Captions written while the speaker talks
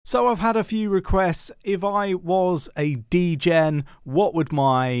So I've had a few requests. If I was a Degen, what would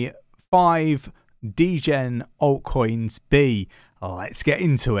my 5 Degen altcoins be? Let's get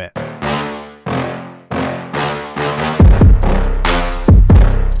into it.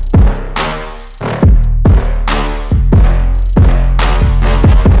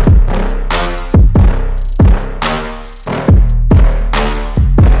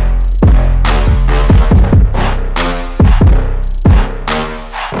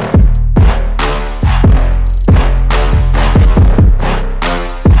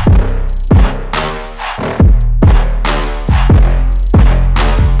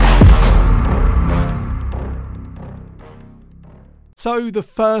 So the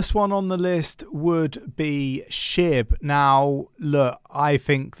first one on the list would be SHIB. Now, look, I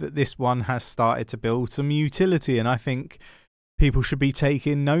think that this one has started to build some utility, and I think people should be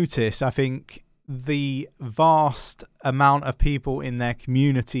taking notice. I think the vast amount of people in their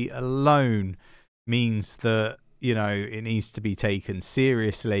community alone means that, you know, it needs to be taken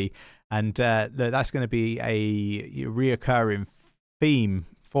seriously. And that's going to be a reoccurring theme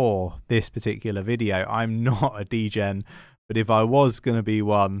for this particular video. I'm not a Degen, but if I was going to be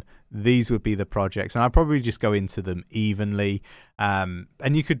one, these would be the projects. And I'd probably just go into them evenly. And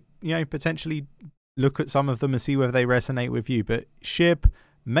you could, you know, potentially look at some of them and see whether they resonate with you. But SHIB,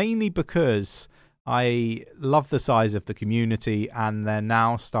 mainly because I love the size of the community and they're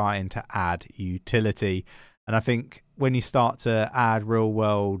now starting to add utility. And I think when you start to add real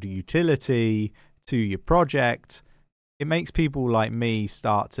world utility to your project, it makes people like me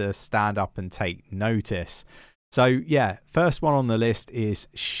start to stand up and take notice. So yeah, first one on the list is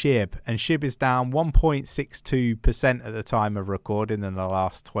SHIB, and SHIB is down 1.62% at the time of recording in the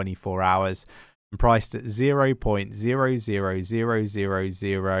last 24 hours and priced at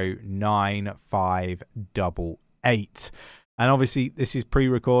 0.00009588. And obviously this is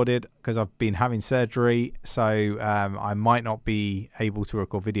pre-recorded because I've been having surgery, so I might not be able to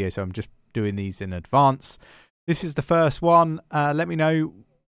record video, so I'm just doing these in advance. This is the first one. Let me know,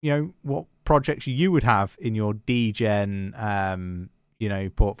 you know, what projects you would have in your Degen, you know,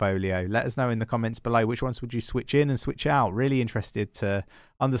 portfolio. Let us know in the comments below which ones would you switch in and switch out. Really interested to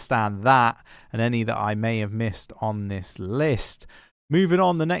understand that and any that I may have missed on this list. Moving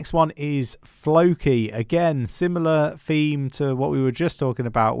on, the next one is Floki. Again, similar theme to what we were just talking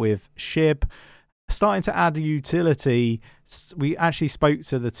about with SHIB. Starting to add utility. We actually spoke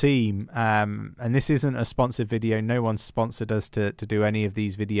to the team, and this isn't a sponsored video. No one's sponsored us to do any of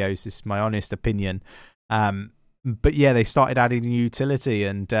these videos. This is my honest opinion. But yeah, they started adding utility,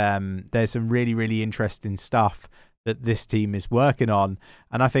 and there's some really, really interesting stuff that this team is working on.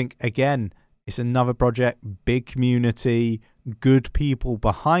 And I think, again, it's another project, big community, good people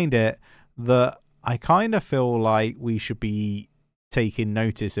behind it, that I kind of feel like we should be taking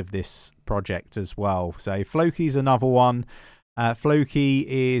notice of this project as well. So Floki's another one.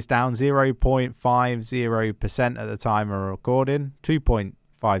 Floki is down 0.50% at the time of recording,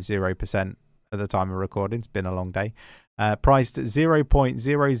 2.50% at the time of recording. It's been a long day. Priced at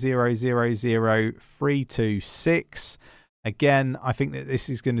 0.0000326. Again, I think that this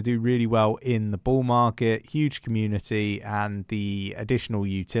is going to do really well in the bull market. Huge community, and the additional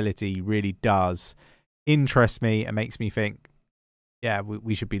utility really does interest me and makes me think, yeah,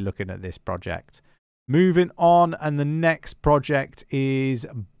 we should be looking at this project. Moving on, and the next project is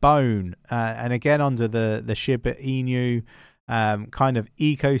Bone. And again, under the Shiba Inu kind of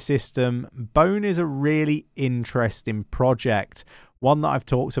ecosystem, Bone is a really interesting project. One that I've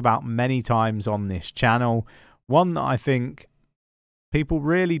talked about many times on this channel. One that I think people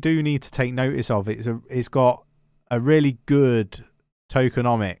really do need to take notice of. It's got a really good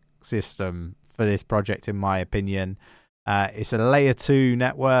tokenomic system for this project, in my opinion. It's a layer 2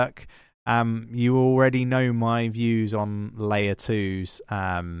 network. You already know my views on layer 2s.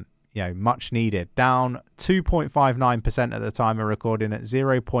 You know, much needed. Down 2.59% at the time of recording at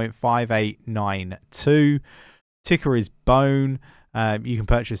 0.5892. Ticker is Bone. You can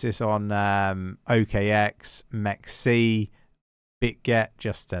purchase this on OKX, MEXC, BitGet,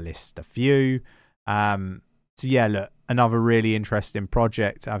 just to list a few. So yeah, look, another really interesting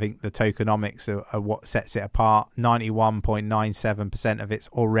project. I think the tokenomics are what sets it apart. 91.97% of it's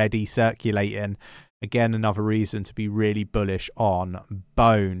already circulating. Again, another reason to be really bullish on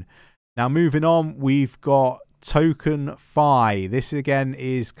Bone. Now, moving on, we've got Token Fi. This again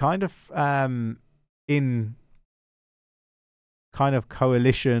is kind of in kind of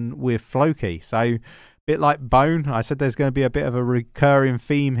coalition with Floki. So a bit like Bone, I said there's going to be a bit of a recurring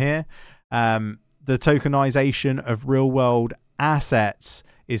theme here. The tokenization of real world assets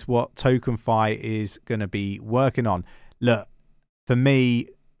is what TokenFi is going to be working on. Look, for me,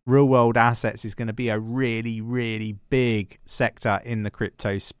 real world assets is going to be a really, really big sector in the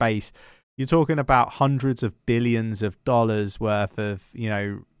crypto space. You're talking about hundreds of billions of dollars worth of,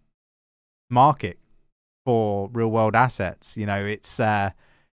 market for real world assets. It's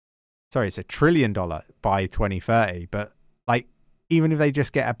it's $1 trillion by 2030, but like, even if they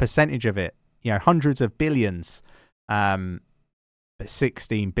just get a percentage of it, hundreds of billions, but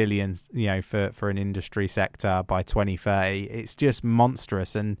 16 billion, for an industry sector by 2030, it's just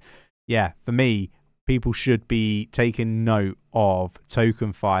monstrous. And yeah, for me, people should be taking note of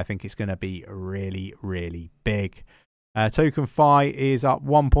TokenFi. I think it's going to be really, really big. TokenFi is up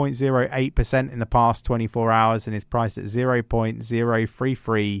 1.08% in the past 24 hours and is priced at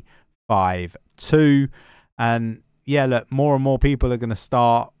 0.03352. And yeah, look, more and more people are going to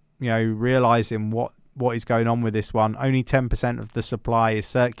start, realizing what is going on with this one. Only 10% of the supply is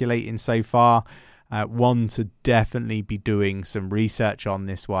circulating so far. One to definitely be doing some research on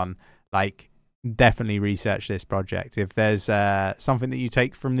this one. Like, definitely research this project. If there's something that you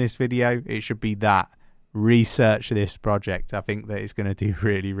take from this video, it should be that. Research this project. I think that it's going to do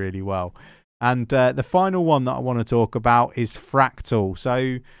really, really well. And the final one that I want to talk about is Fractal.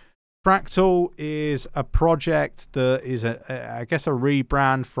 So Fractal is a project that is I guess a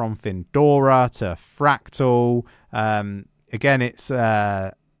rebrand from Findora to Fractal. Again, it's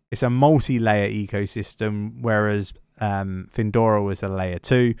a multi-layer ecosystem, whereas Findora was a layer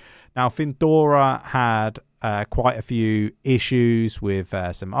 2. Now, Findora had quite a few issues with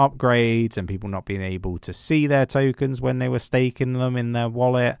some upgrades and people not being able to see their tokens when they were staking them in their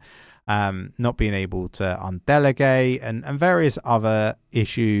wallet, not being able to undelegate, and various other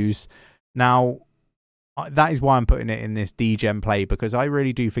issues. Now, that is why I'm putting it in this Degen play, because I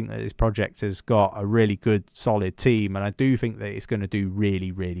really do think that this project has got a really good, solid team, and I do think that it's going to do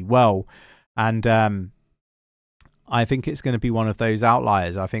really, really well. And I think it's going to be one of those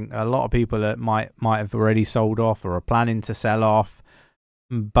outliers. I think a lot of people that might have already sold off or are planning to sell off.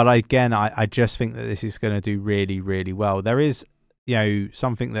 But again, I just think that this is going to do really, really well. There is,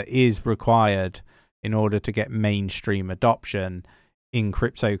 something that is required in order to get mainstream adoption in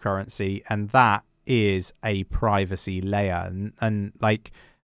cryptocurrency, and that is a privacy layer. And like,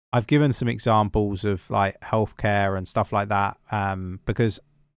 I've given some examples of like healthcare and stuff like that, because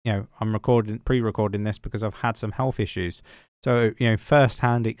I'm pre-recording this because I've had some health issues. So,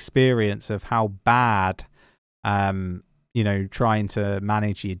 first-hand experience of how bad, trying to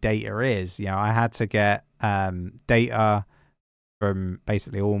manage your data is. I had to get data from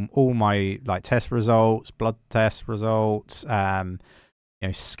basically all my like test results, blood test results,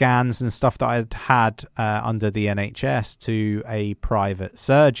 scans and stuff that I'd had under the NHS to a private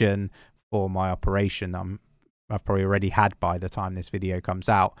surgeon for my operation. I've probably already had by the time this video comes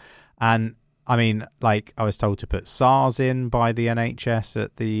out. And I mean, like, I was told to put SARS in by the NHS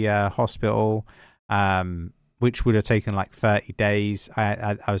at the hospital, which would have taken like 30 days.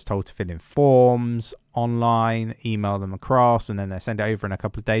 I was told to fill in forms online, email them across, and then they send it over in a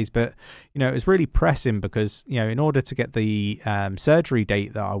couple of days. But, it was really pressing because, in order to get the surgery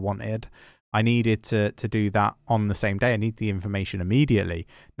date that I wanted, I needed to do that on the same day. I need the information immediately.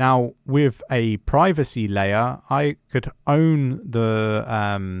 Now, with a privacy layer, I could own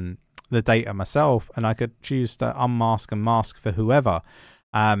the data myself, and I could choose to unmask and mask for whoever.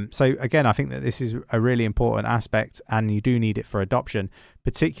 So again, I think that this is a really important aspect, and you do need it for adoption,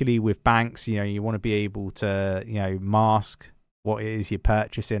 particularly with banks. You want to be able to, mask what it is you're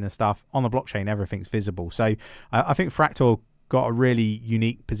purchasing and stuff. On the blockchain, everything's visible. So I think Fractal got a really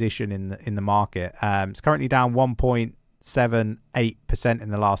unique position in the market. It's currently down 1.78% in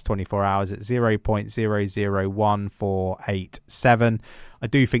the last 24 hours at 0.001487. I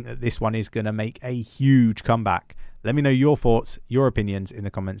do think that this one is going to make a huge comeback. Let me know your thoughts, your opinions in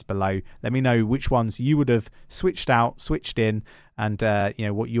the comments below. Let me know which ones you would have switched out, switched in, and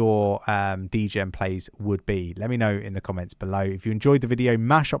what your Degen plays would be. Let me know in the comments below. If you enjoyed the video,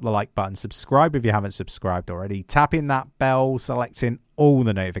 mash up the like button, subscribe if you haven't subscribed already, tap in that bell, selecting all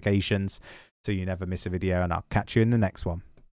the notifications so you never miss a video, and I'll catch you in the next one.